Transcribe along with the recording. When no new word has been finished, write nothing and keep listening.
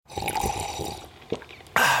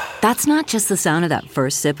That's not just the sound of that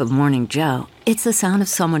first sip of Morning Joe. It's the sound of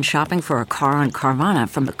someone shopping for a car on Carvana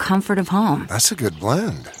from the comfort of home. That's a good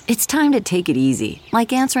blend. It's time to take it easy,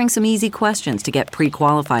 like answering some easy questions to get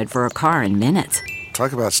pre-qualified for a car in minutes.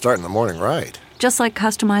 Talk about starting the morning right. Just like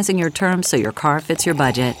customizing your terms so your car fits your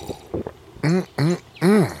budget.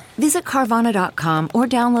 Visit Carvana.com or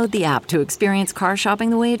download the app to experience car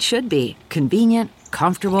shopping the way it should be. Convenient,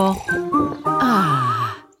 comfortable. Ah.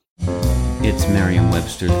 It's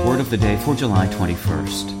Merriam-Webster's Word of the Day for July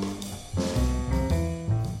 21st.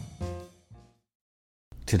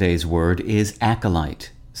 Today's word is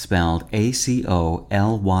acolyte, spelled A-C-O-L-Y-T-E.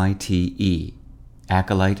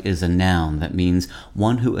 Acolyte is a noun that means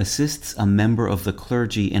one who assists a member of the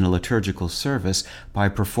clergy in a liturgical service by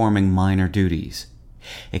performing minor duties.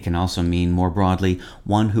 It can also mean, more broadly,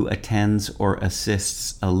 one who attends or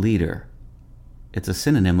assists a leader. It's a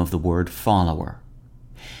synonym of the word follower.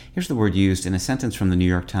 Here's the word used in a sentence from the New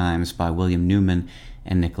York Times by William Neuman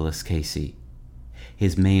and Nicholas Casey.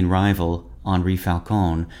 His main rival, Henri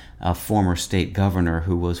Falcón, a former state governor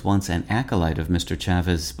who was once an acolyte of Mr.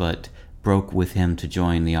 Chávez but broke with him to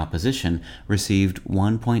join the opposition, received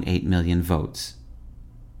 1.8 million votes.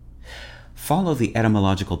 Follow the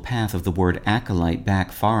etymological path of the word acolyte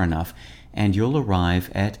back far enough, and you'll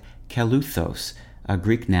arrive at kéleuthos, a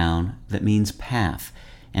Greek noun that means path,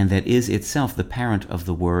 and that is itself the parent of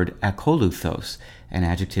the word akólouthos, an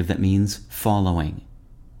adjective that means following.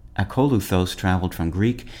 Akólouthos traveled from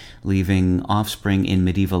Greek, leaving offspring in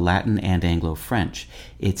Medieval Latin and Anglo-French.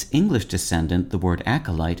 Its English descendant, the word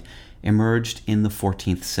acolyte, emerged in the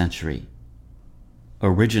 14th century.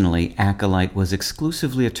 Originally, acolyte was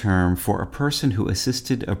exclusively a term for a person who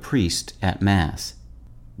assisted a priest at Mass.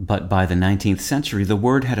 But by the 19th century, the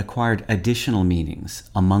word had acquired additional meanings,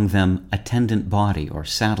 among them attendant body or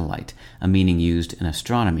satellite, a meaning used in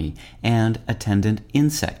astronomy, and attendant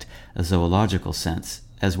insect, a zoological sense,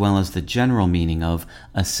 as well as the general meaning of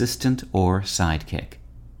assistant or sidekick.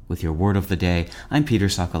 With your word of the day, I'm Peter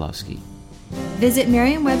Sokolowski. Visit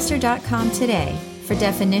Merriam-Webster.com today for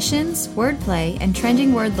definitions, wordplay, and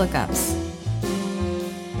trending word lookups.